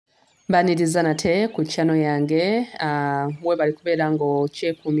Baniriza nate ku channel yange webali kubeera ngo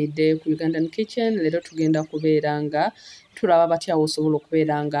kyekuumidde ku Ugandan kitchen. Leero tugenda kubeera nga tulaba batya osobola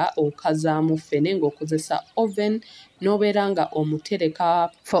okubeera nga okazaamu ffene ng'okozesa oven n'obeera nga omutereka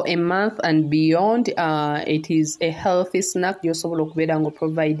for a month and beyond. It is a healthy snack gy'osobola okubeera nga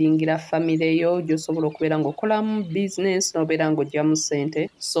providingira family yo, gy'osobola okubeera nga okolamu business n'obeera nga oggyamu ssente.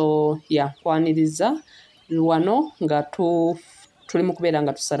 So yeah, kwaniriza wano nga tuli mu kubeera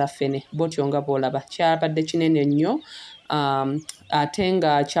nga tusala ffene bw'otyo nga bw'olaba. Kyabadde kinene nnyo ate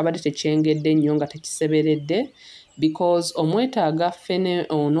nga kyabadde tekyengedde nnyo nga tekiseberedde because omwetaaga ffene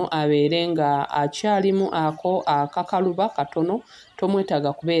ono abeere nga akyalimu ako akakaluba katono,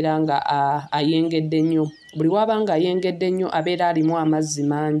 tomwetaaga kubeera nga ayengedde nnyo. Buli waba nga ayengedde nnyo abeera alimu amazzi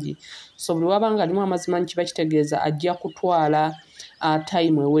mangi. So buli waba nga alimu amazzi mangi kiba kitegeeza ajja kutwala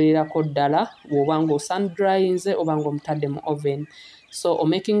time ewererako ddala bw'oba nga osundryinze oba nga omutadde mu oven. So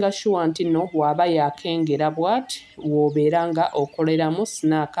omakinga sure nti no waba yakengera bw'ati w'obeera nga okoleramu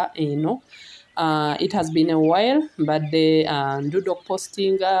snaaka eno. It has been a while mbadde ndudde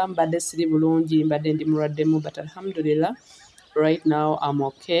okupostinga, mbadde siri bulungi, mbadde ndi mulwaddemu, but alhamdulillah right now I'm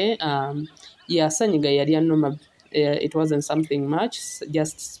okay. Ssenyiga yali annuma, it wasn't something much,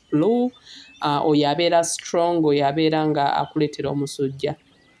 just flu. Oyo abeera strong, oyo abeera nga akuleetera omusujja.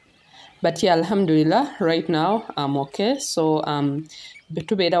 But yeah, alhamdulillah right now I'm okay. So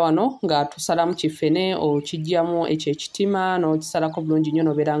tubeera wano nga tusalamu kifene okijjamu ekyo ekitima n'okisalako bulungi nnyo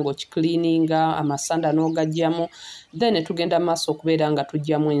n'obeera nga okicleaninga amasanda n'ogajjamu, then tugenda maaso okubeera nga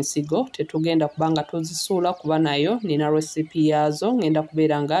tujjamu ensigo. Tetugenda kuba nga tuzisuula kuba nayo nina recipe yaazo ngenda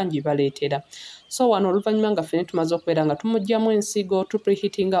kubeera nga njibaleetera. So wano oluvannyuma nga ffene tumaze okubeera nga tumugjamu ensigo,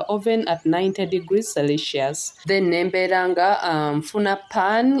 preheatinga oven at 90 degrees Celsius. Then nembeera nga nfuna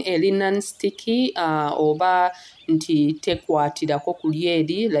pan eri non-sticky oba nti tekwatirako kuli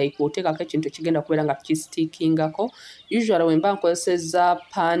eri, like oteekako ekintu ekigenda kubeera nga kistickingako. Usually when mba nkozesezza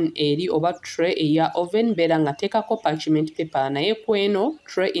pan eri oba tray eya oven mbeera nga nteekako parchment paper, naye ku eno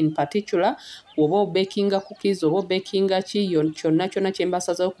tray in particular oba obakinga cookies oba obakinga kyonna kye mba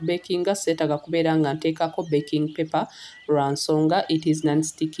nsazeewo okubakinga seetaaga kubeera nga nteekako baking paper lwa nsonga it is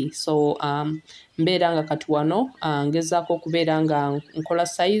non-sticky. So mbeera nga kati wano ngezaako okubeera nga nkola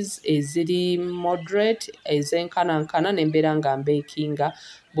size eziri moderate ez'enkanankana nembeera nga mbakinga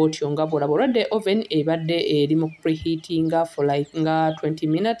bw'otyo nga bw'olaba. Olwadde oven ebadde eri mu preheatinga for like nga 20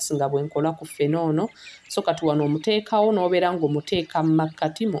 minutes nga bwenkola ku ffene ono. So kati wano omuteekawo n'obeera nga omuteeka mu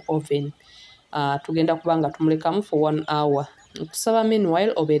makkati mu oven. Tugenda kuba nga tumulekamu for 1 hour. Nkusaba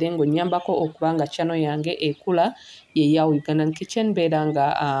meanwhile obeere ng'onnyambako okuba nga channel yange ekula yeya Ugandan kitchen, beera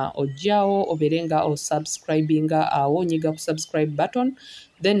nga ojjaawo obeere nga osubscribinga awo, onyiga ku subscribe button,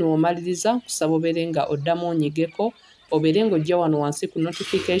 then omaliriza kusaba obeere nga oddamu onyigeko, obeere ng'ojja wano wansi ku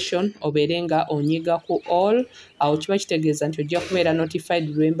notification obeere nga onyiga ku all. Awo kiba kitegeeza nti ojja kubeera notified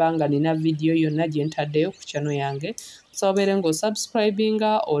lwemba nga nina video yonna gye ntaddeyo ku channel yange. So obeere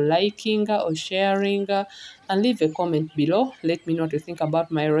ng'osubscribinga, olikinga, osharinga, and leave a comment below. Let me know what you think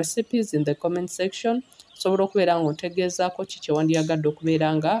about my recipes in the comment section. Sobola okubeera ng'ontegeezaako ki kye wandyagadde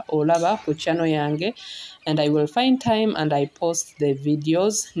okubeera nga olaba ku channel yange, and I will find time and I post the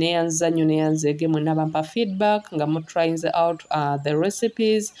videos. Neyanza nnyo neyanzeege mwenna bampa feedback nga trying out the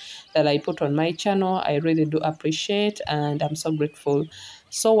recipes that I put on my channel. I really do appreciate and I'm so grateful.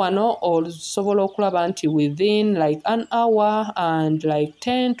 So wano osobola okulaba nti within like an hour and like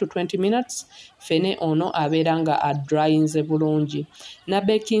 10 to 20 minutes ffene ono abeera nga adryinze bulungi.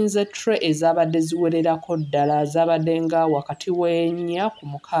 Nabekinze tray ezabadde ziwererako ddala, zabadde nga wakati w'ennya ku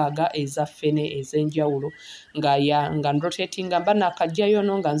 6 eza ffene ez'enjawulo nga nrotatinga, mba nakajjayo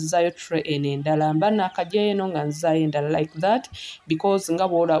no nga nzizaayo tray eno endala, mba nakajjayo eno nga nzizaayo endala, like that, because nga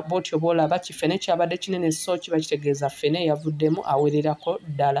bw'otyo bw'olaba kifene kyabadde kinene so kiba kitegeeza ffene yavuddemu awererako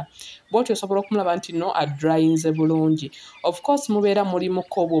ddala. Bw'otyo osobola okumulaba nti no adryinze bulungi. Of course mubeera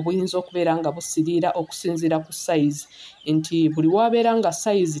mulimuko obwo obuyinza okubeera nga busiriira okusinziira ku size, nti buli wabeera nga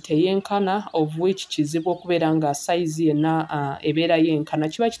size teyenkana, of which kizibu okubeera nga size yenna ebeera yenkana,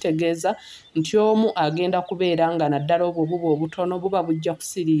 kiba kitegeeza nti omu agenda kubeera nga naddala obwo buba obutono buba bujja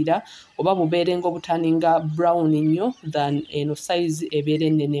kusiriira oba bubeere ng'obutaninga brown nnyo than eno size ebeera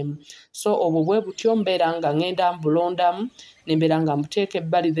ennenemu. So obwo bwe butyo mbeera nga ngenda mbulondamu nembeera nga mbuteeka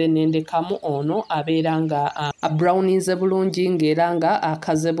ebbali then nendekamu ono abeera nga brownize bulungi ng'era nga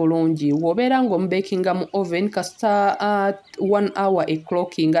akaze bulungi. W'obeera ng'omubekinga mu oven kasita 1 hour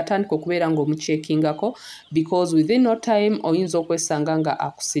clocking atandika okubeera ng'omukyekingako because within no time oyinza okwesanga nga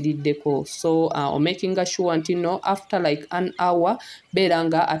akusiriddeko. So omakinga sure nti no after like an hour beera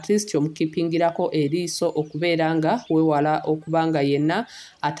nga at least omukipingirako eriiso okubeera nga weewala okuba nga yenna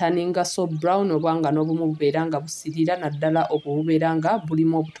ataninga so brown oba nga n'obumu bubeera nga busirira naddala obwo bubeera nga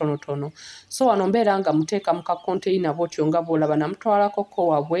bulimu obutonotono. So wano mbeera nga muteeka mu kakonteyina bw'otyo nga bw'olaba namutwalako ko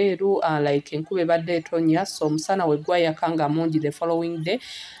wabweru like enkuba ebadde etonya so omusana we gwayaka nga mungi the following day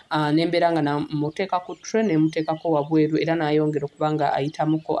nembeera nga namuteeka ku tray nemuteekako wabweru era n'ayongera okuba nga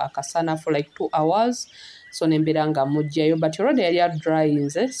ayitamuko akasana for like 2 hours. So nembeera nga mujjayo but already yali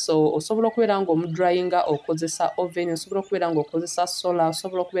adryinze so osobola okubeera nga omudryinga okozesa oven, osobola okubeera nga okozesa solar,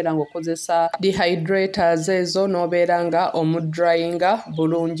 osobola okubeera nga okozesa dehydrators ezo n'obeera nga omudryinga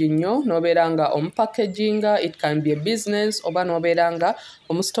bulungi nnyo, n'obeera nga omupackaginga, it can be a business oba n'obeera nga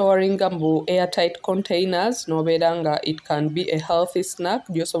omustoringa mu airtight containers, n'obeera nga it can be a healthy snack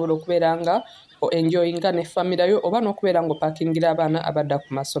gy'osobola okubeera nga enjoyinga ne family yo oba n'okubeera nga opakingira abaana abadda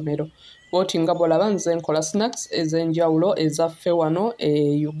ku masomero. Bw'oti nga bw'olaba nze nkola snacks ez'enjawulo ezaffe wano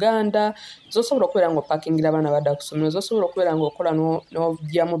e Uganda z'osobola okubeera nga opakingira abaana badda ku ssomero, z'osobola okubeera nga okola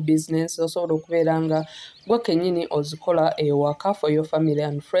n'oggyamu business, z'osobola okubeera nga gwe kennyini ozikola ewaka for your family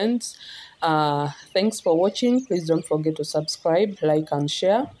and friends. Thanks for watching. Please don't forget to subscribe, like and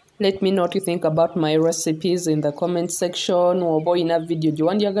share. Let me know what you think about my recipes in the comment section. Oba oyina video gye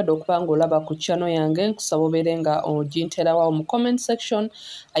wandyagadde okuba ng'olaba ku channel yange nkusaba obeere nga oginterawo mu comment section.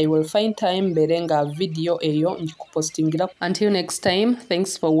 I will find time mbeere nga video eyo ngikupostingira. Until next time,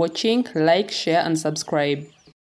 thanks for watching. Like, share and subscribe.